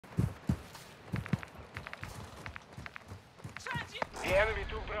The enemy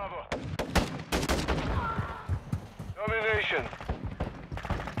took Bravo. Domination.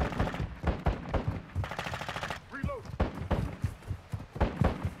 Reload.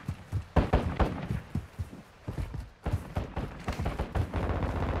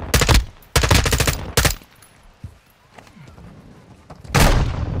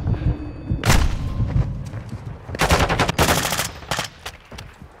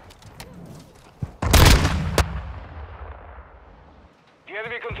 The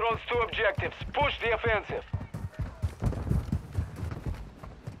enemy controls 2 objectives. Push the offensive.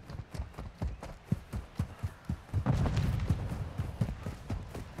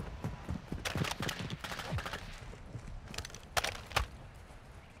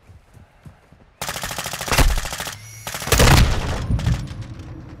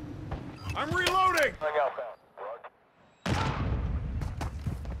 I'm reloading!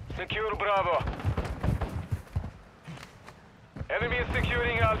 Secure Bravo. Enemy is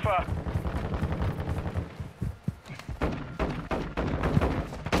securing Alpha.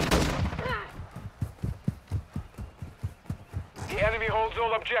 The enemy holds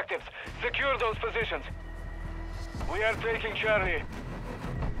all objectives. Secure those positions. We are taking Charlie.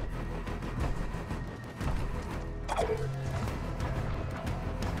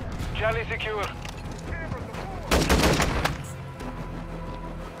 Charlie secure.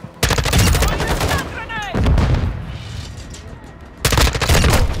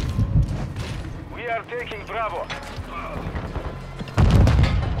 We are taking Bravo.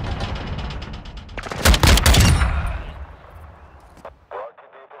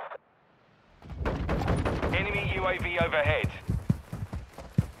 Enemy UAV overhead.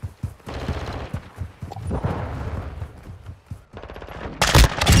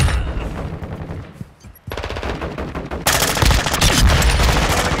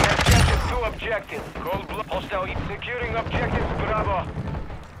 Objective. Cold blood. Hostile. Securing objective Bravo.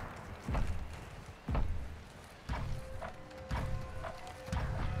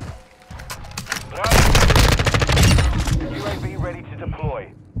 Bravo. UAV ready to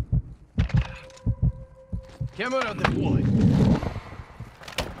deploy. Camera deployed.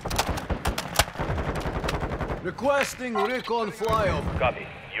 Requesting recon flyover. Copy.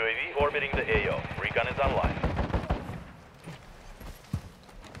 UAV orbiting the AO. Recon is online.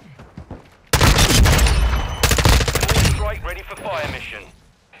 Strike ready for fire mission.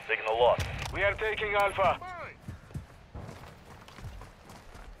 Signal lost. We are taking Alpha.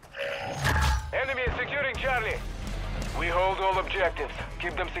 Enemy is securing Charlie. We hold all objectives.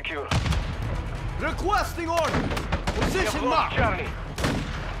 Keep them secure. Requesting order. We Position have lost mark. Charlie.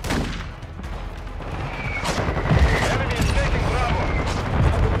 Enemy is taking Bravo.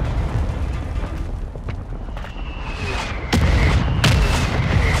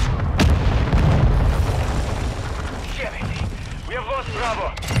 Shit. We have lost Bravo.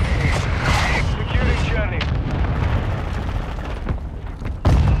 Securing Charlie.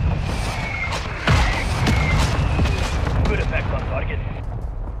 Good effect on target.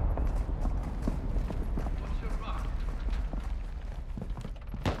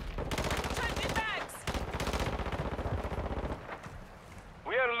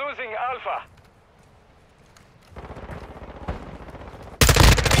 We are losing Alpha.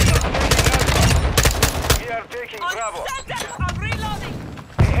 We are taking Bravo. I'm reloading!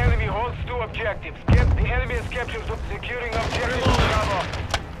 The enemy holds 2 objectives. The enemy is captured. Securing objective Bravo.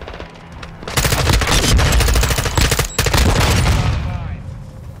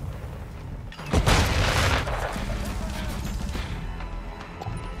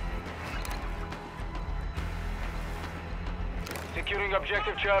 Securing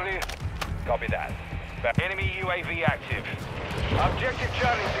objective Charlie. Copy that. Enemy UAV active. Objective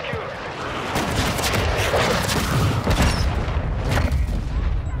Charlie secure.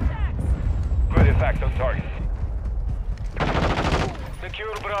 Good effect on target.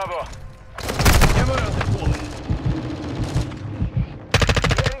 Secure Bravo. Camera deployed.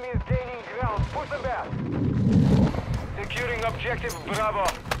 The enemy is gaining ground. Push them back. Securing objective Bravo.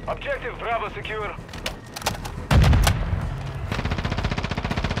 Objective Bravo secure.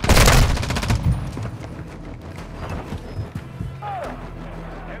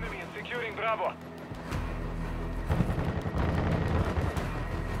 Enemy is securing Bravo.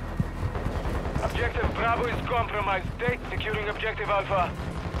 Objective Bravo is compromised. Take securing objective Alpha.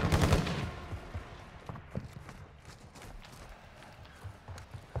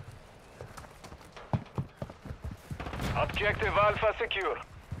 Objective Alpha secure.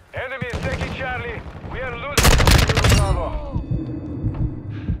 Enemy is taking Charlie. We are losing Bravo.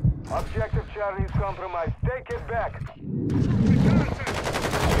 Objective Charlie is compromised. Take it back.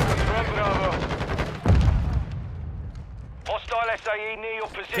 Control Bravo. Hostile UAE near your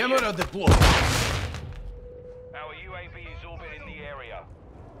position. Camera deployed. Our UAV is orbiting the area.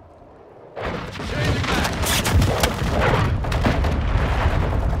 Changing back.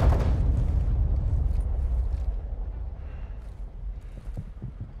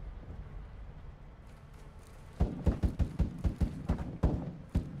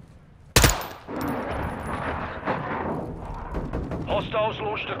 Hostiles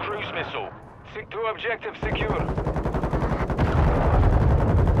launched a cruise missile. Two objectives secure. We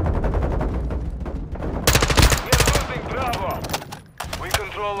are losing Bravo. We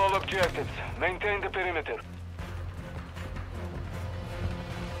control all objectives. Maintain the perimeter.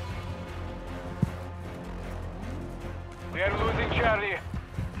 We are losing Charlie.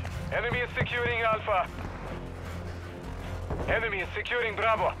 Enemy is securing Alpha. Enemy is securing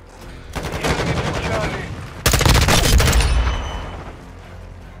Bravo. The enemy took Charlie.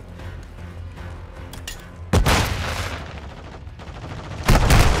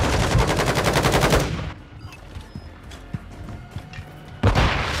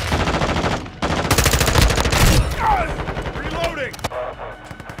 Reloading.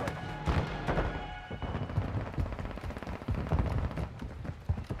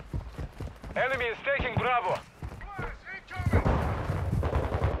 Enemy is taking Bravo.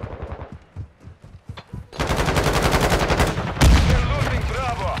 We're losing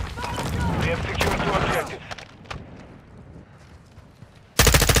Bravo. We have secured two objectives.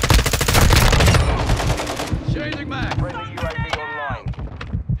 Changing back. Friendly UAV online.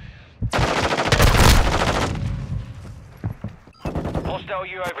 Hostile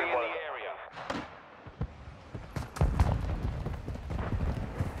UAV in the area.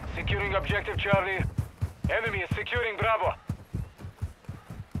 Securing objective Charlie. Enemy is securing Bravo.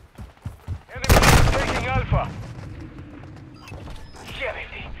 Enemy is taking Alpha. Shit.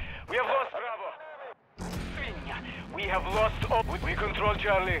 We have lost Bravo. We have lost all. We control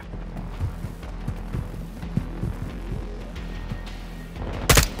Charlie.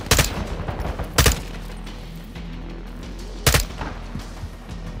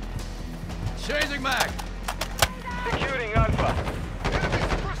 Changing back. Securing Alpha.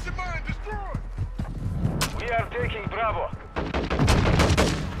 We are taking Bravo.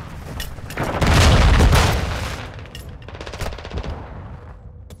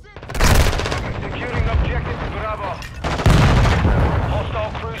 Securing objective Bravo.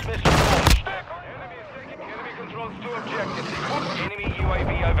 Hostile cruise missile launched. Enemy controls two objectives. Enemy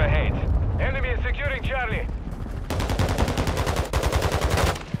UAV overhead. Enemy is securing Charlie.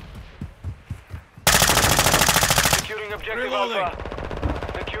 Securing objective Reloading.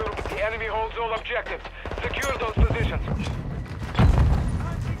 Alpha. Secure. The enemy holds all objectives. Secure those positions.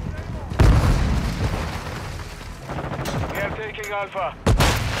 We are taking Alpha.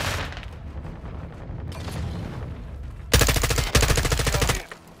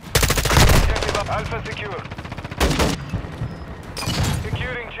 Objective Alpha secure.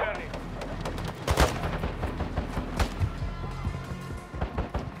 Securing Charlie.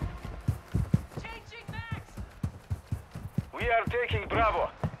 We are taking Bravo.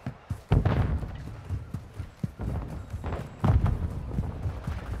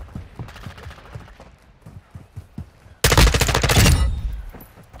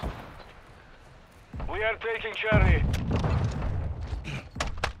 We are taking Charlie.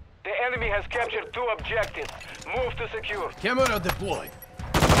 The enemy has captured two objectives. Move to secure. Camera deployed.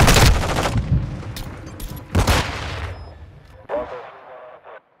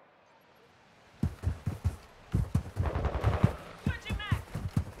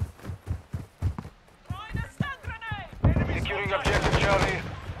 Securing objective Charlie.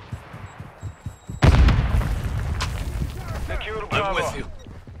 Secure Bravo. I'm with you.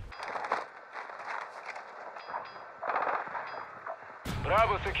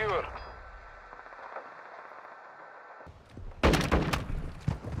 Bravo secure.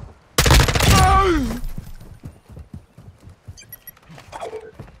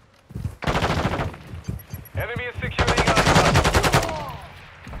 Enemy is securing Alpha.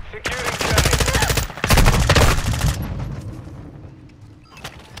 Securing Charlie.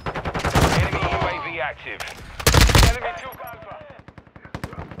 Enemy UAV active. Enemy took Alpha.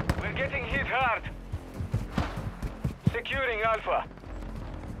 We're getting hit hard. Securing Alpha.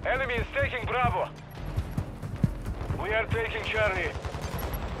 Enemy is taking Bravo. We are taking Charlie.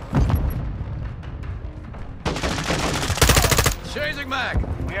 Changing back.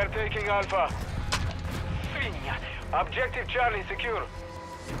 We are taking Alpha. Objective Charlie secure.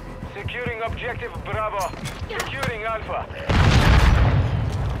 Securing objective Bravo. Securing Alpha.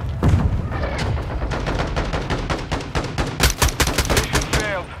 Mission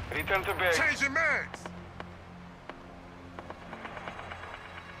failed. Return to base. Changing mags!